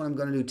 Exactly, that's what I'm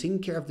going to do. Taking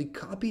care of the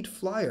copied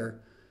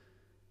flyer.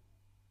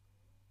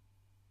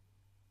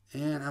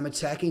 And I'm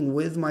attacking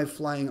with my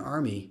flying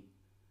army.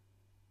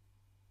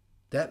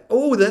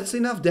 That's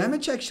enough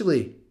damage,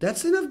 actually.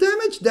 That's enough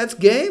damage? That's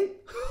game?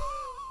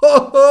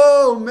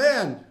 Oh,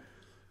 man.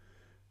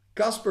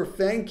 Kasper,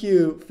 thank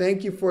you.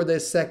 Thank you for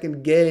this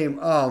second game.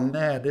 Oh,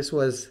 man, this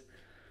was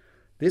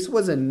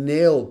a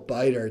nail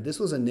biter. This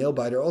was a nail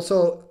biter.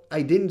 Also,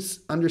 I didn't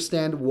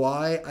understand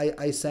why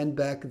I sent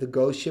back the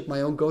Ghost Ship,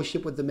 my own Ghost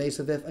Ship with the Maze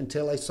of Ith,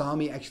 until I saw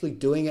me actually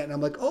doing it. And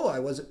I'm like, oh, I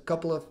was a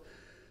couple of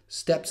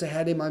steps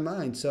ahead in my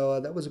mind. So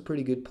that was a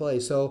pretty good play.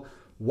 So,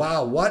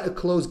 wow, what a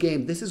close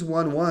game. This is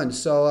 1-1.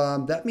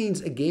 So that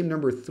means a game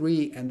number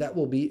 3, and that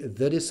will be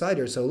the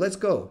decider. So let's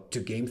go to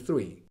game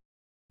 3.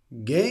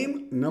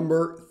 Game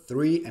number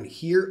 3, and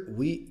here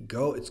we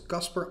go. It's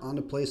Kasper on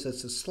the place.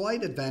 That's a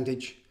slight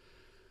advantage.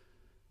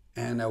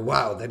 And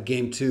wow, that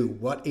game 2,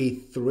 what a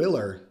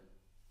thriller.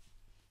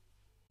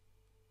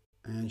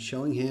 And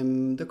showing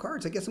him the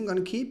cards. I guess I'm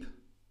going to keep.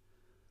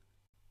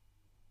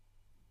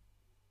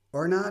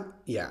 Or not.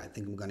 Yeah, I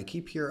think I'm going to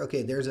keep here.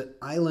 Okay, there's an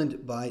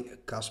island by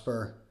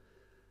Kasper.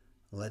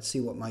 Let's see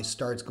what my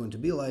start's going to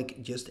be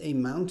like. Just a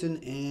mountain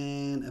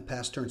and a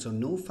pass turn. So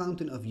no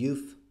Fountain of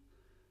Youth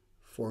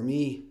for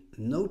me.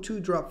 No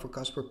 2-drop for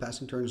Kasper,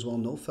 passing turn as well.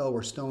 No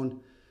Felwar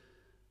Stone.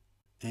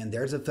 And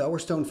there's a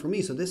Felwar Stone for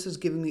me. So this is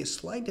giving me a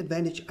slight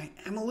advantage. I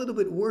am a little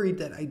bit worried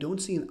that I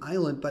don't see an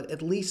island, but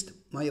at least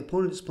my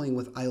opponent is playing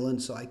with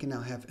island. So I can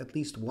now have at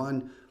least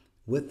one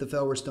with the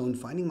Felwar Stone.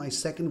 Finding my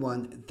second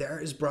one.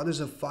 There is Brothers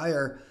of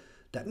Fire.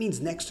 That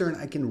means next turn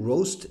I can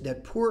roast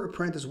that poor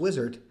Apprentice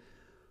Wizard.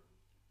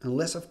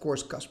 Unless, of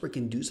course, Kasper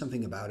can do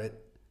something about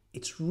it.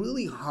 It's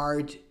really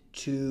hard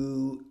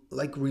to,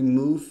 like,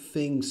 remove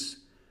things.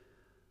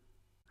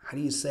 How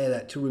do you say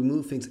that? To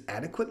remove things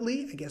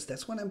adequately? I guess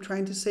that's what I'm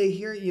trying to say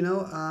here. You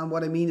know,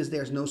 what I mean is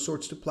there's no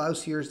Swords to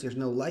Plowshares. There's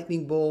no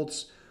Lightning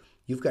Bolts.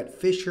 You've got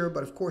Fissure,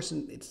 but of course,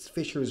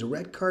 Fissure is a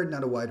red card,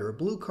 not a white or a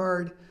blue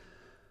card.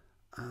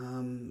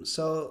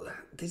 So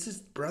this is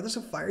Brothers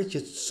of Fire is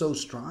just so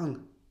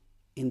strong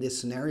in this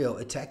scenario.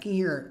 Attacking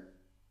here.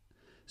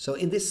 So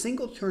in this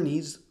single turn,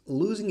 he's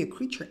losing a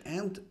creature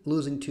and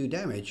losing 2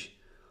 damage.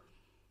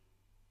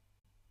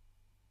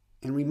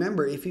 And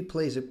remember, if he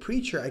plays a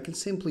Preacher, I can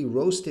simply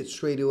roast it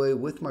straight away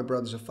with my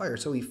Brothers of Fire.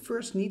 So he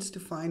first needs to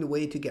find a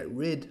way to get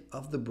rid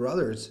of the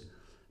brothers.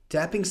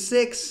 Tapping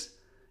 6.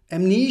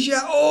 Amnesia.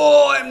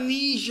 Oh,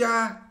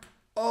 Amnesia.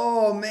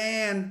 Oh,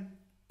 man.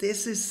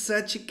 This is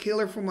such a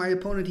killer for my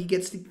opponent. He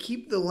gets to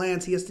keep the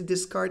lands. He has to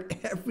discard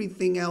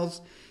everything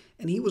else.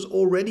 And he was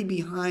already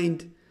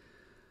behind.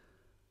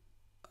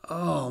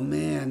 Oh,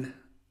 man.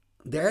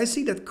 There I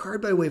see that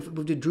card, by the way,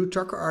 with the Drew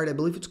Tucker art. I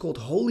believe it's called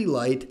Holy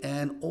Light.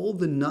 And all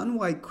the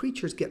non-white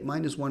creatures get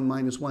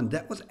 -1/-1.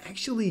 That was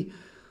actually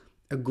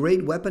a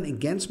great weapon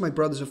against my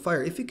Brothers of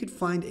Fire. If you could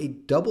find a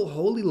double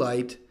Holy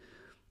Light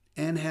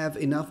and have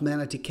enough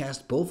mana to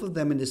cast both of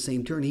them in the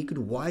same turn, he could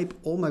wipe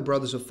all my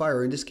Brothers of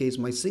Fire, in this case,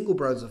 my single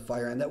Brothers of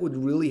Fire, and that would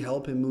really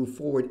help him move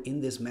forward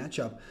in this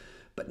matchup.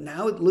 But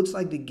now it looks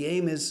like the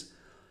game is,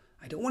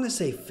 I don't want to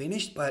say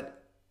finished, but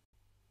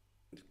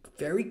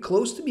very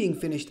close to being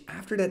finished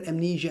after that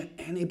Amnesia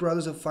and a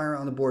Brothers of Fire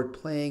on the board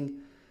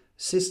playing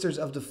Sisters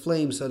of the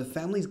Flame. So the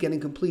family's getting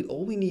complete.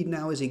 All we need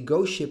now is a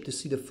ghost ship to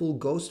see the full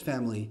ghost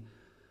family.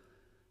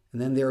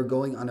 And then they're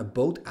going on a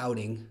boat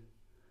outing.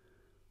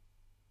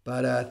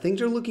 But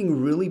things are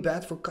looking really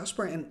bad for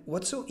Kasper. And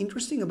what's so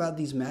interesting about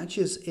these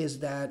matches is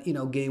that, you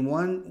know, game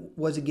 1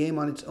 was a game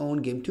on its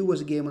own. Game 2 was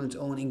a game on its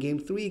own. And game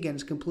 3, again,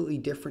 is completely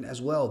different as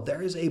well.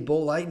 There is a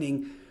Bull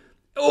Lightning.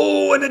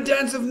 Oh, and a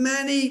Dance of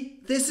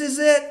Many. This is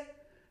it.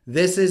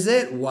 This is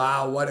it.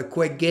 Wow, what a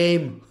quick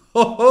game.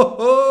 Ho, ho,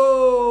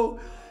 ho.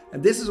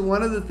 And this is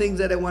one of the things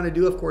that I want to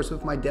do, of course,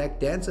 with my deck.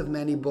 Dance of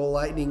Many, Bull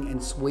Lightning,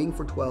 and Swing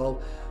for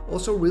 12.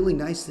 Also really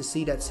nice to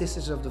see that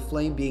Sisters of the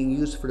Flame being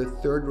used for the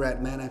 3rd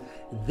red mana.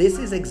 This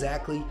is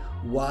exactly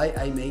why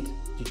I made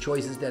the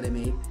choices that I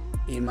made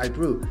in my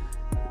brew.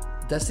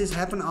 Does this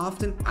happen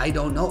often? I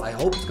don't know. I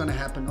hope it's going to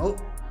happen. Oh,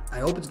 I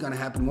hope it's going to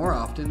happen more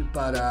often.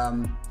 But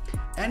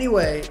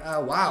anyway,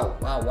 wow.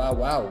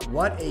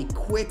 What a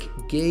quick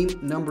game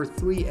number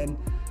 3. And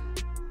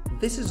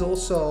this is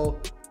also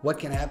what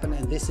can happen.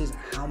 And this is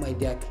how my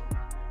deck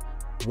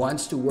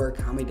wants to work,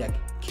 how my deck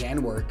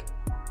can work.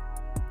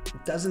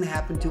 It doesn't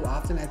happen too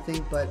often, I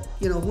think, but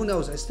you know, who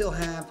knows? I still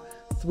have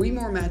 3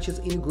 more matches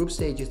in group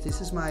stages.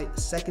 This is my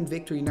 2nd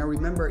victory. Now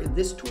remember, in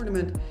this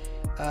tournament,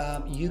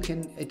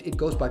 it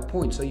goes by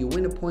points. So you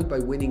win a point by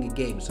winning a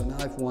game. So now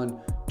I've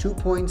won 2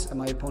 points, and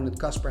my opponent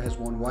Kasper has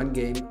won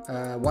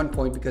 1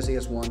 point because he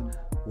has won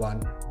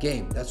 1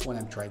 game. That's what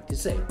I'm trying to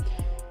say.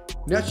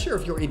 Not sure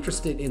if you're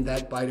interested in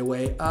that, by the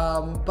way.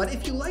 But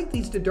if you like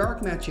the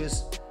dark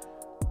matches,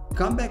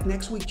 come back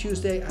next week,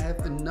 Tuesday. I have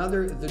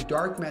another The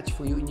Dark match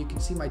for you, and you can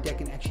see my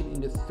deck in action in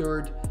the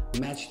 3rd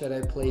match that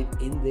I played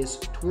in this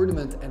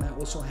tournament. And I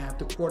also have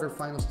the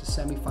quarterfinals, the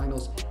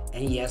semifinals,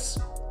 and yes,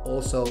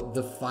 also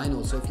the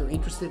finals. So if you're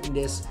interested in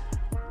this,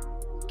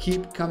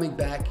 keep coming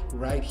back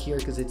right here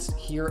because it's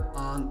here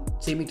on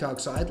Timmy Talk.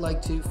 So I'd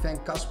like to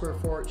thank Kasper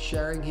for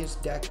sharing his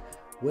deck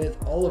with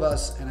all of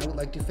us, and I would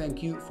like to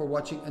thank you for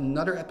watching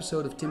another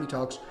episode of Timmy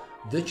Talks,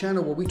 the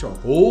channel where we talk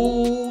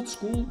old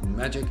school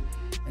magic.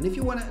 And if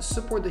you want to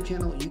support the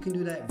channel, you can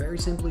do that very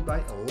simply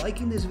by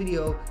liking this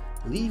video,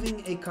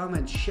 leaving a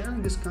comment,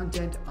 sharing this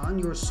content on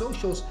your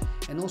socials,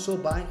 and also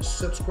by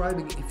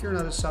subscribing. If you're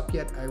not a sub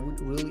yet, I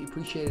would really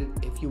appreciate it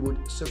if you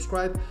would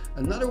subscribe.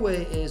 Another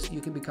way is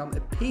you can become a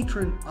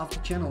patron of the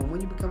channel. And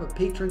when you become a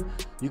patron,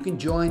 you can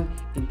join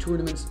in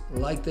tournaments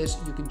like this.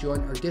 You can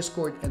join our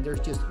Discord, and there's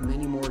just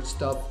many more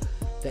stuff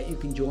that you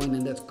can join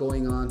and that's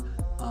going on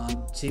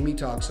Timmy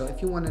Talk. So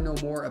if you want to know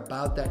more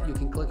about that, you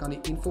can click on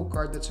the info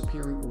card that's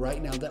appearing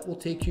right now. That will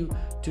take you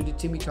to the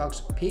Timmy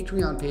Talks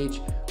Patreon page,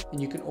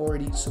 and you can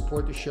already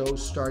support the show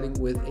starting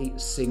with a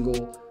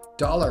single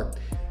 $1.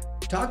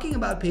 Talking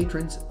about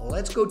patrons,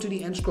 let's go to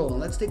the end scroll and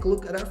let's take a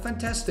look at our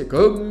fantastic,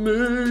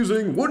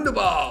 amazing,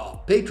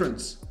 wunderbar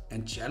patrons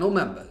and channel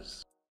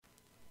members.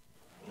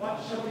 What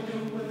shall we do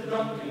with the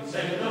drunken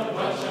sailor?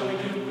 What shall we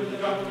do with the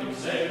drunken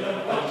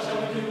sailor? What shall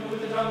we do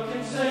with the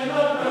drunken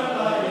sailor?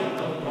 Early in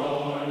the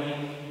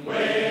morning.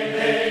 Way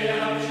hey and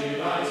up she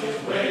rises.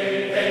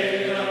 Way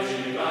hey and up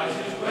she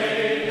rises.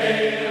 Way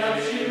hey and up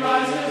she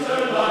rises.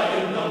 Early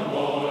in the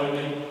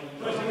morning.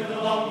 Put him in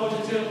the longboat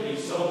until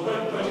he's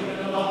sober. Put him in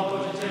the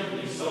longboat until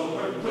he's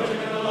sober. Put him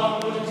in the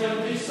longboat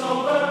until he's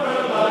sober.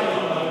 Early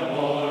in the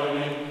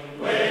morning.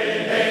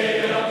 Way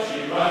hey and up she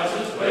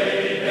rises.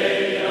 Way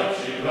hey and up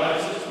she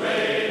rises.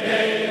 Way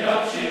hey and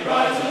up she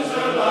rises.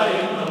 Early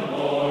in the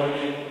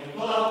morning.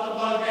 Pull out the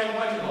plug and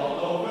wet him all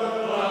over.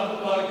 Pull out the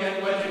plug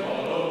and wet him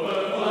all over.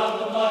 Pull out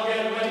the plug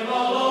and wet him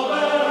all over.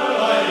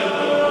 Early in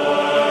the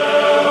morning.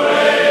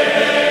 Way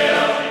hey and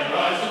up she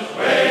rises.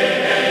 Way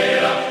hey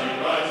and up she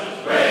rises.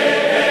 Way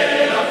hey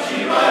and up she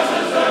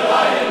rises.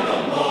 Early in the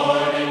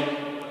morning.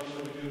 What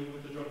shall we do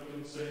with the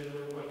drunken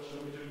sailor? What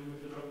shall we do with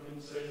the drunken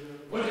sailor?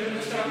 Put him in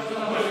the scouts to the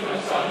host my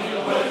son.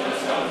 He'll put him in the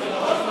scouts to the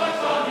host my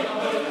son. He'll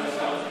put him in the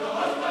scouts to the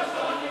host my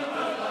son. He'll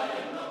early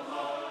in the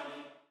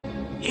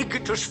morning.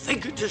 Icketus,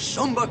 ficketus,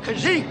 somber,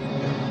 kazee.